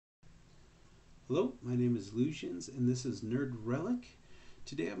Hello, my name is Lucians and this is Nerd Relic.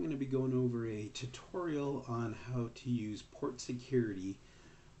 Today I'm going to be going over a tutorial on how to use port security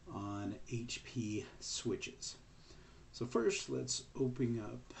on HP switches. So first let's open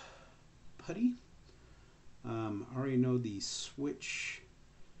up PuTTY. I already know the switch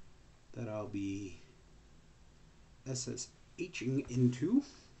that I'll be SSHing into.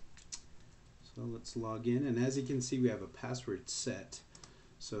 So let's log in, and as you can see we have a password set.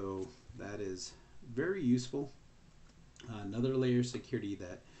 So that is very useful. Another layer of security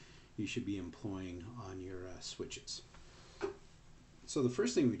that you should be employing on your switches. So the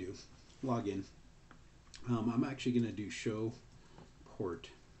first thing we do, log in. I'm actually going to do show port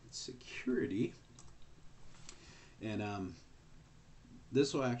security, and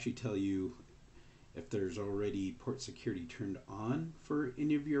this will actually tell you if there's already port security turned on for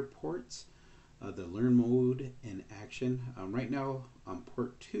any of your ports. The learn mode and action. Right now on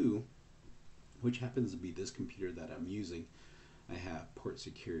port 2, which happens to be this computer that I'm using, I have port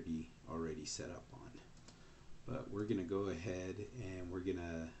security already set up on. But we're going to go ahead and we're going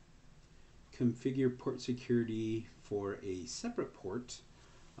to configure port security for a separate port.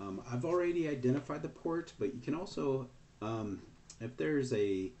 I've already identified the port, but you can also, if there's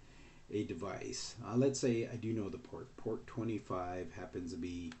a device, let's say I do know the port 25 happens to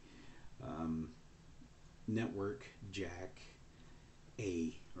be network jack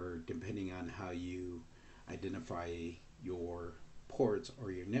A, or depending on how you identify your ports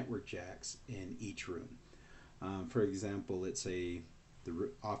or your network jacks in each room. For example, let's say the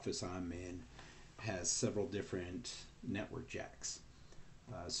office I'm in has several different network jacks.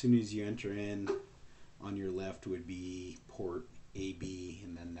 As soon as you enter in, on your left would be port AB,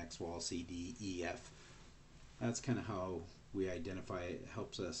 and then next wall C, D, E, F. That's kind of how we identify it. It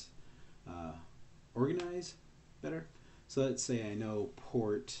helps us organize better. So let's say I know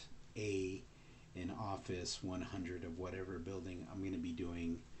port A in office 100 of whatever building I'm going to be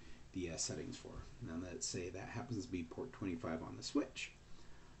doing the settings for. Now let's say that happens to be port 25 on the switch.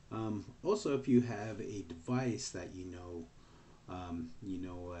 Also, if you have a device that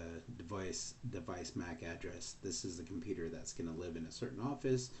device MAC address, this is the computer that's going to live in a certain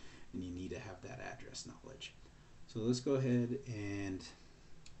office, and you need to have that address knowledge. So let's go ahead, and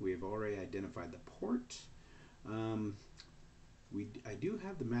we've already identified the port. I do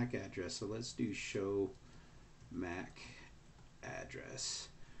have the MAC address, so let's do show MAC address.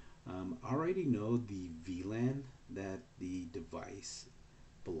 I already know the VLAN that the device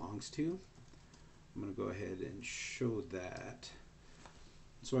belongs to. I'm going to go ahead and show that.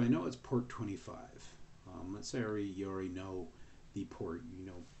 So I know it's port 25. Let's say you already know the port. You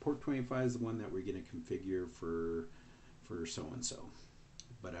know, port 25 is the one that we're going to configure for so-and-so.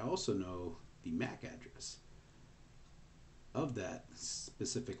 But I also know the MAC address of that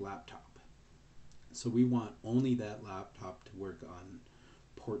specific laptop. So we want only that laptop to work on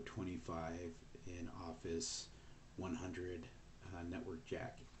port 25 in Office 100 network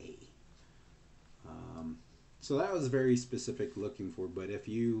jack A. So that was very specific looking for, but if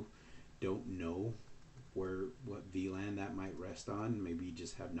you don't know what VLAN that might rest on, maybe you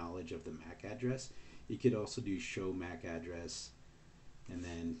just have knowledge of the MAC address, you could also do show MAC address, and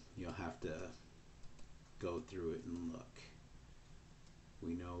then you'll have to go through it and look.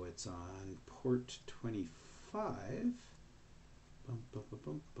 We know it's on port 25. Bum, bum, bum,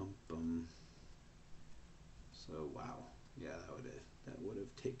 bum, bum, bum. So wow, yeah, that would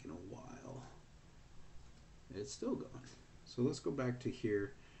have taken a while. It's still going. So let's go back to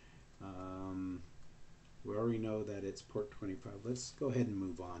here. We already know that it's port 25. Let's go ahead and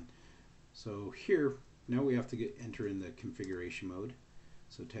move on. So here, now we have to enter in the configuration mode.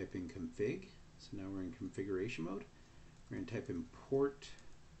 So type in config. So now we're in configuration mode. We're going to type in port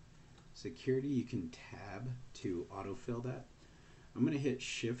security. You can tab to autofill that. I'm going to hit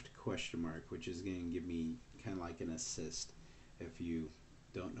shift question mark, which is going to give me kind of like an assist. If you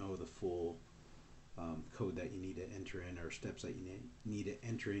don't know the full code that you need to enter in, or steps that you need to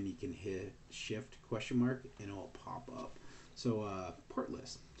enter in, you can hit shift question mark and it will pop up. So port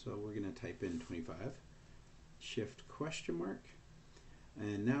list. So we're going to type in 25, shift question mark,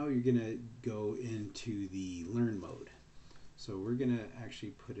 and now you're going to go into the learn mode. So we're going to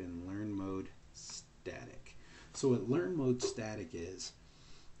actually put in learn mode static. So what learn mode static is,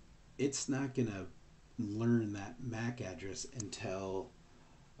 it's not going to learn that MAC address until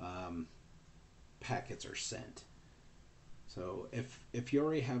packets are sent. So if you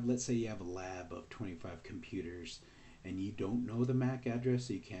already have, let's say you have a lab of 25 computers and you don't know the MAC address,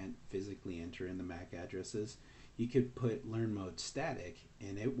 so you can't physically enter in the MAC addresses, you could put learn mode static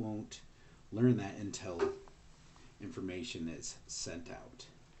and it won't learn that until information is sent out.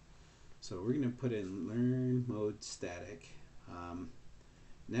 So we're going to put in learn mode static.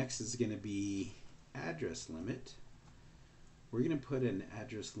 Next is going to be address limit. We're going to put an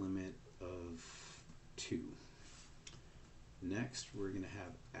address limit of 2. Next, we're going to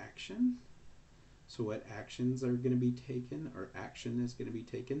have action. So what actions are going to be taken, or action is going to be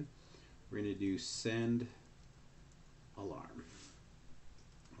taken? We're going to do send alarm.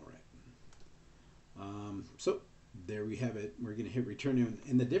 All right. So there we have it. We're going to hit return.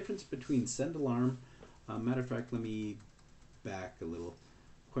 And the difference between send alarm, matter of fact, let me back a little.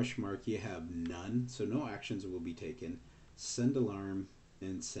 Question mark, you have none, so no actions will be taken. Send alarm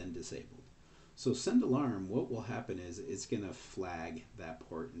and send disabled. So send alarm, what will happen is it's going to flag that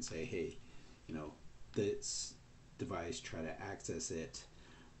port and say, hey, you know, this device, try to access it.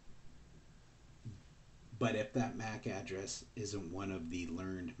 But if that MAC address isn't one of the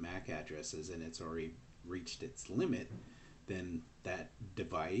learned MAC addresses and it's already reached its limit, then that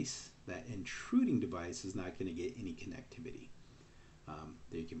device, that intruding device, is not going to get any connectivity.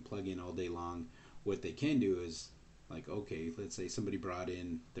 They can plug in all day long. What they can do is, like, okay, let's say somebody brought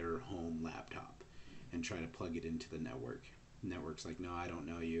in their home laptop and try to plug it into the network. Network's like, no, I don't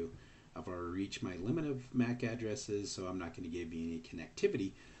know you. I've already reached my limit of MAC addresses, so I'm not going to give you any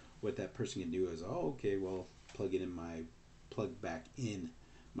connectivity. What that person can do is, oh, okay, well, plug back in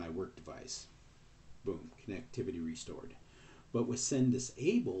my work device. Boom, connectivity restored. But with send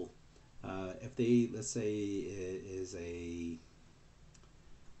disable, if they, let's say, it is a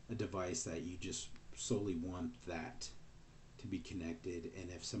device that you just solely want that to be connected, and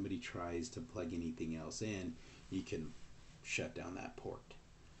if somebody tries to plug anything else in, you can shut down that port.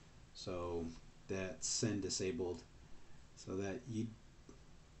 So that's send disabled. So that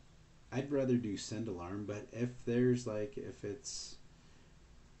I'd rather do send alarm, but if there's like, if it's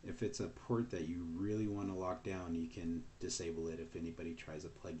a port that you really want to lock down, you can disable it if anybody tries to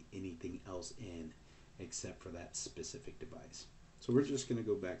plug anything else in except for that specific device. So we're just going to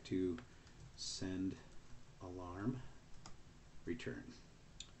go back to send alarm return.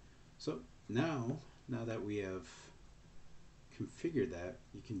 So now that we have configured that,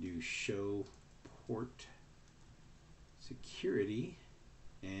 you can do show port security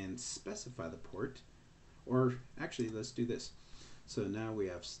and specify the port, or actually let's do this. So now we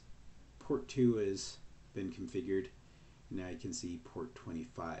have port 2 has been configured. Now you can see port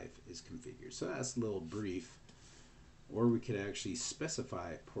 25 is configured. So that's a little brief. Or we could actually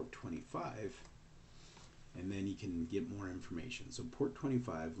specify port 25, and then you can get more information. So port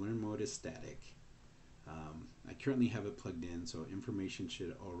 25, learn mode is static. I currently have it plugged in, so information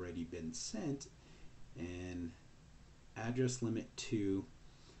should already been sent. And address limit 2,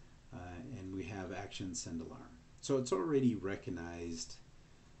 and we have action send alarm. So it's already recognized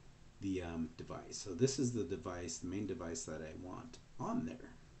the device. So this is the device, the main device that I want on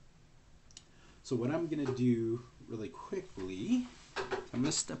there. So what I'm going to do really quickly, I'm going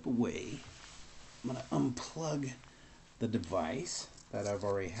to step away. I'm going to unplug the device that I've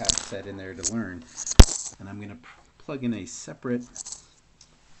already have set in there to learn, and I'm going to plug in a separate.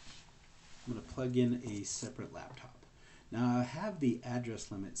 I'm going to plug in a separate laptop. Now I have the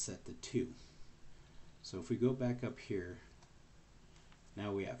address limit set to 2. So if we go back up here,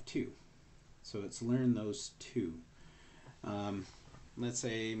 now we have 2. So it's learned those 2. Let's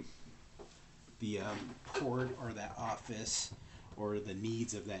say the port or that office or the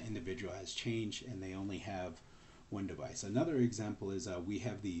needs of that individual has changed and they only have one device. Another example is we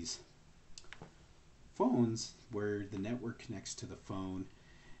have these phones where the network connects to the phone,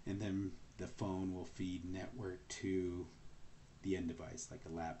 and then the phone will feed network to the end device, like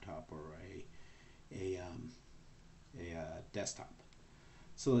a laptop or a desktop.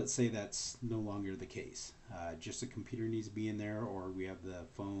 So let's say that's no longer the case. Just a computer needs to be in there, or we have the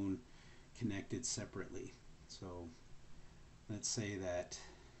phone connected separately. So let's say that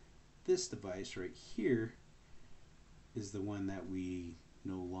this device right here is the one that we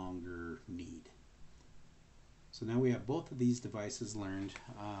no longer need. So now we have both of these devices learned.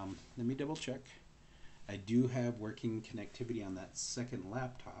 Let me double check. I do have working connectivity on that second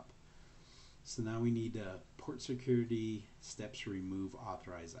laptop. So now we need port security steps to remove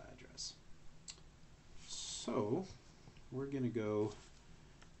authorized address. So we're going to go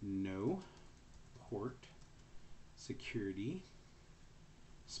no port security,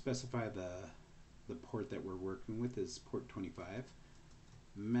 specify the port that we're working with is port 25,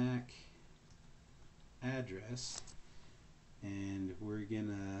 MAC address, and we're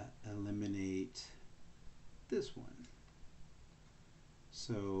gonna eliminate this one.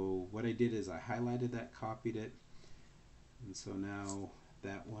 So what I did is I highlighted that, copied it, and so now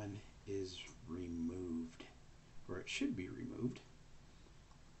that one is removed, or it should be removed.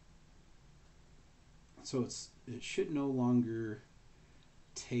 So it should no longer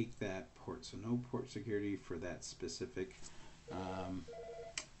take that port. So no port security for that specific. That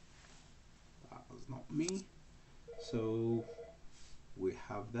was not me. So we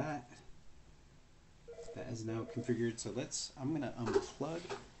have that. That is now configured. So I'm gonna unplug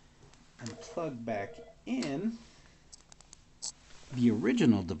and plug back in the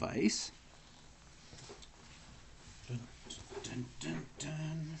original device. Dun, dun, dun,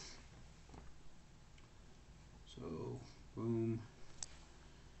 dun. So boom,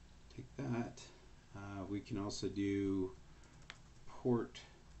 take that. We can also do port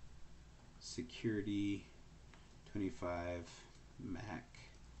security 25 MAC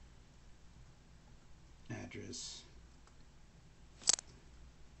address.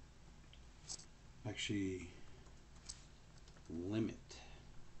 Actually, limit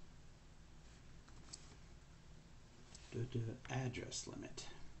address limit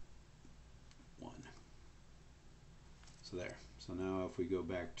 1. So there. So now if we go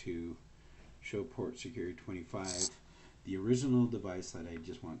back to show port security 25, the original device that I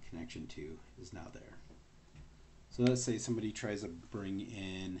just want connection to is now there. So let's say somebody tries to bring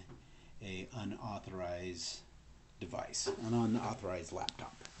in a unauthorized device, an unauthorized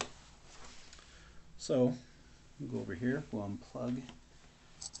laptop. So we'll go over here, we'll unplug,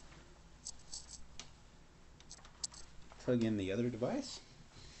 plug in the other device.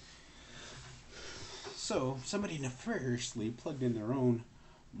 So somebody nefariously plugged in their own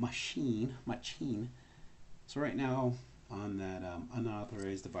machine. So right now on that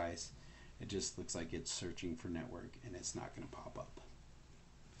unauthorized device, it just looks like it's searching for network and it's not going to pop up.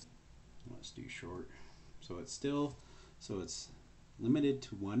 Let's do short. So it's limited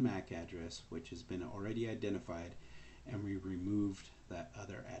to 1 MAC address, which has been already identified, and we removed that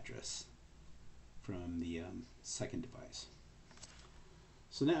other address from the second device.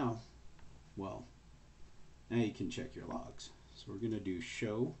 So now, well, now you can check your logs. So we're going to do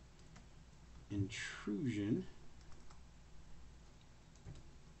show intrusion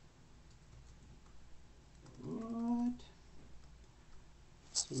what?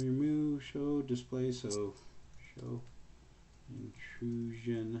 So we remove show display, so show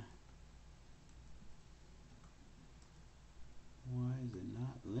intrusion. Why is it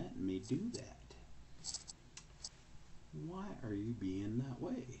not letting me do that? Why are you being that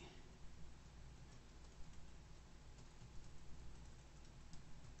way?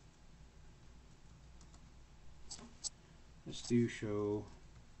 Let's do show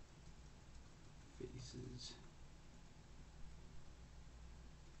faces.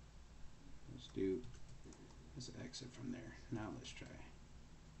 Let's exit from there. Now let's try.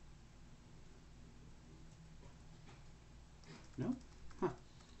 Nope. Huh.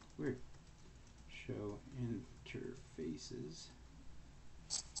 Weird. Show interfaces.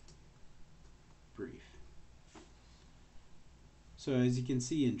 Brief. So as you can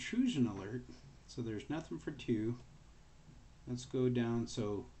see, intrusion alert. So there's nothing for 2. Let's go down.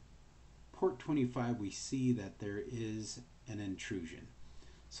 So port 25, we see that there is an intrusion.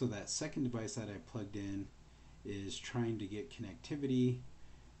 So that second device that I plugged in is trying to get connectivity,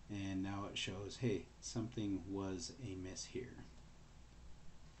 and now it shows, hey, something was amiss here.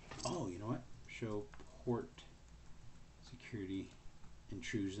 Oh, you know what? Show port security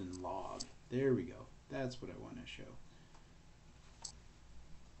intrusion log. There we go. That's what I want to show.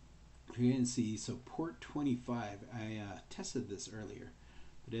 You can see, so port 25, I tested this earlier,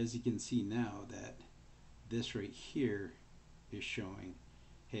 but as you can see now that this right here is showing,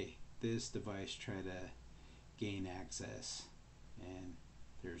 hey, this device tried to gain access, and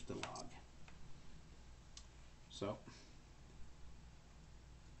there's the log. So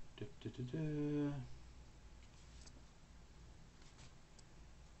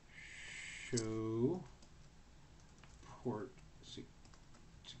show port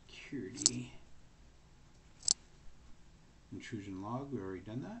security intrusion log. We already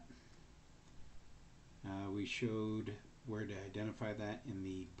done that. We showed where to identify that in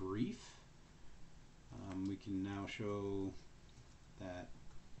the brief. We can now show that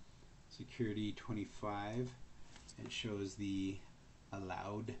security 25. It shows the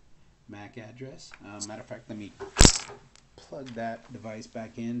allowed MAC address. Matter of fact, let me plug that device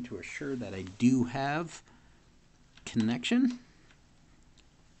back in to assure that I do have connection.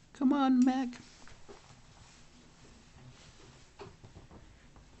 Come on, Mac.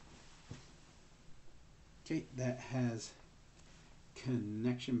 Okay, that has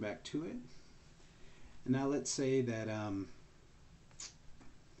connection back to it. And now let's say that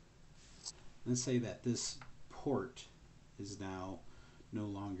this port is now no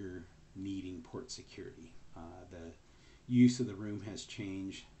longer needing port security. The use of the room has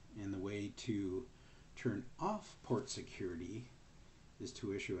changed, and the way to turn off port security is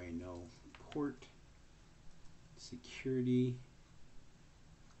to issue a no port security.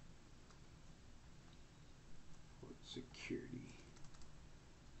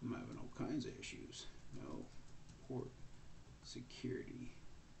 I'm having all kinds of issues. No port security.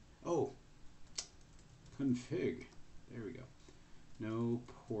 Oh, config. There we go. No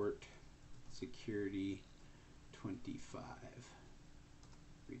port security 25.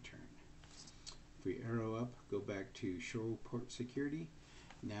 Return. If we arrow up, go back to show port security.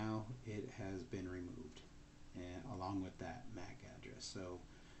 Now it has been removed, and along with that MAC address. So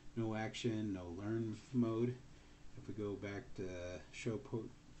no action, no learn mode. If we go back to show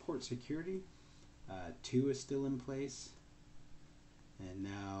port security, 2 is still in place, and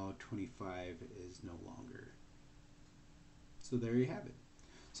now 25 is no longer. So there you have it.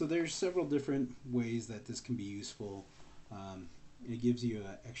 So there's several different ways that this can be useful. It gives you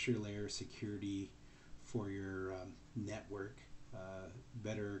an extra layer of security for your network,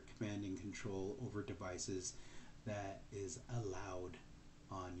 better command and control over devices that is allowed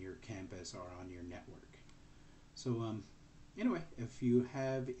on your campus or on your network. So anyway, if you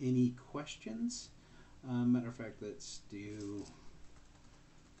have any questions, matter of fact, let's do,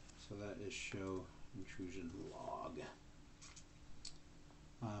 so that is show intrusion log.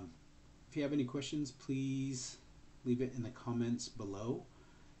 If you have any questions, please leave it in the comments below.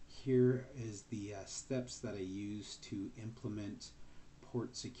 Here is the steps that I use to implement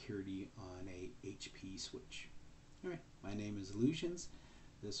port security on a HP switch. Anyway, my name is Illusions.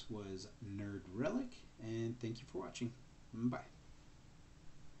 This was Nerd Relic, and thank you for watching. Bye.